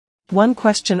One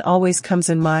question always comes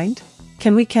in mind.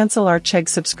 Can we cancel our Chegg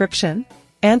subscription?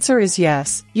 Answer is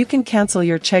yes, you can cancel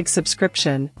your Chegg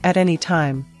subscription at any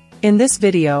time. In this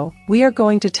video, we are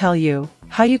going to tell you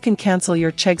how you can cancel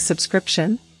your Chegg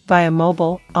subscription via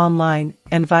mobile, online,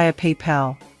 and via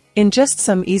PayPal in just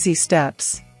some easy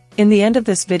steps. In the end of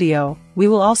this video, we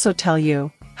will also tell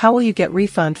you how will you get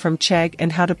refund from Chegg and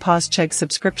how to pause Chegg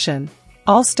subscription.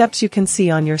 All steps you can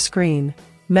see on your screen.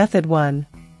 Method 1.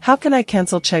 How can I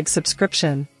cancel Chegg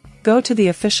subscription? Go to the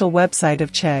official website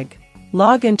of Chegg.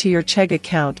 Log into your Chegg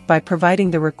account by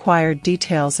providing the required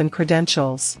details and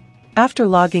credentials. After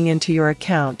logging into your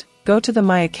account, go to the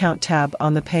My Account tab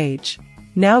on the page.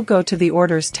 Now go to the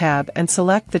Orders tab and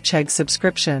select the Chegg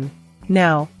subscription.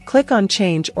 Now, click on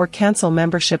Change or Cancel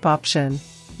Membership option.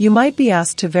 You might be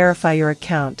asked to verify your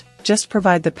account, just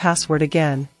provide the password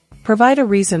again. Provide a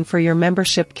reason for your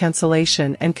membership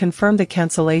cancellation and confirm the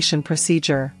cancellation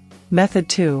procedure. Method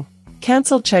 2.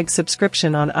 Cancel Chegg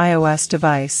subscription on iOS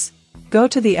device. Go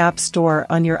to the App Store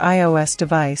on your iOS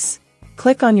device.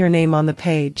 Click on your name on the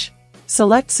page.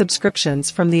 Select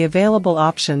subscriptions from the available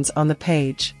options on the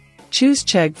page. Choose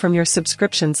Chegg from your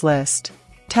subscriptions list.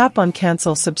 Tap on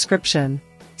Cancel Subscription.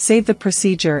 Save the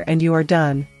procedure and you are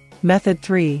done. Method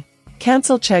 3.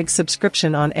 Cancel Chegg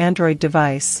subscription on Android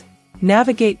device.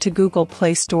 Navigate to Google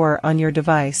Play Store on your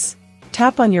device.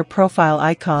 Tap on your profile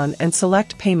icon and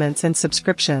select Payments and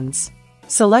Subscriptions.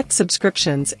 Select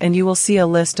Subscriptions and you will see a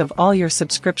list of all your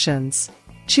subscriptions.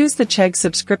 Choose the Chegg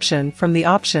subscription from the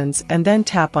options and then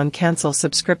tap on Cancel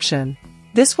Subscription.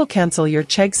 This will cancel your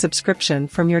Chegg subscription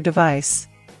from your device.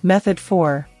 Method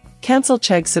 4. Cancel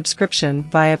Chegg subscription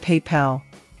via PayPal.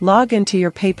 Log into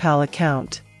your PayPal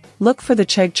account. Look for the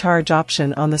Chegg Charge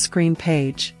option on the screen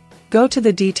page. Go to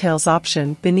the Details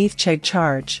option beneath Chegg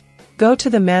Charge. Go to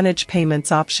the Manage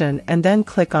Payments option and then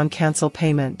click on Cancel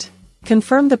Payment.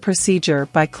 Confirm the procedure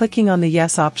by clicking on the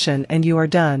Yes option and you are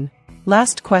done.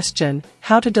 Last question,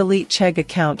 how to delete Chegg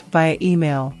account via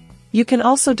email. You can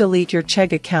also delete your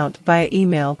Chegg account via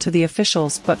email to the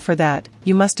officials, but for that,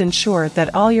 you must ensure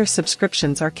that all your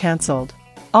subscriptions are cancelled.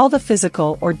 All the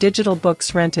physical or digital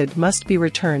books rented must be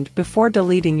returned before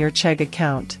deleting your Chegg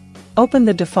account. Open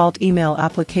the default email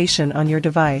application on your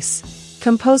device.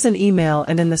 Compose an email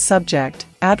and in the subject,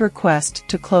 add request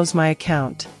to close my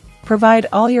account. Provide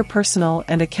all your personal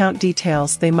and account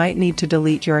details they might need to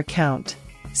delete your account.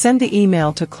 Send the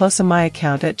email to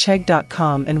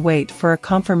closemyaccount@chegg.com and wait for a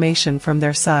confirmation from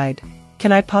their side.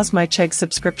 Can I pause my Chegg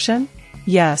subscription?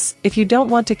 Yes, if you don't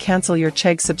want to cancel your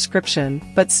Chegg subscription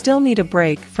but still need a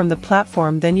break from the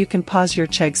platform, then you can pause your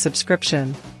Chegg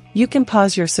subscription. You can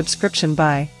pause your subscription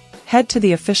by head to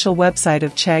the official website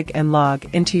of Chegg and log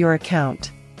into your account.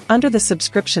 Under the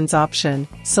Subscriptions option,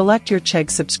 select your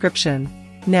Chegg subscription.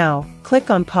 Now, click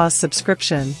on Pause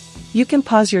Subscription. You can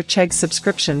pause your Chegg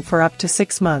subscription for up to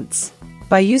 6 months.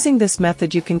 By using this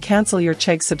method you can cancel your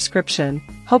Chegg subscription.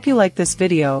 Hope you like this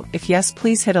video. If yes,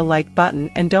 please hit a like button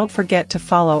and don't forget to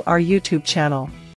follow our YouTube channel.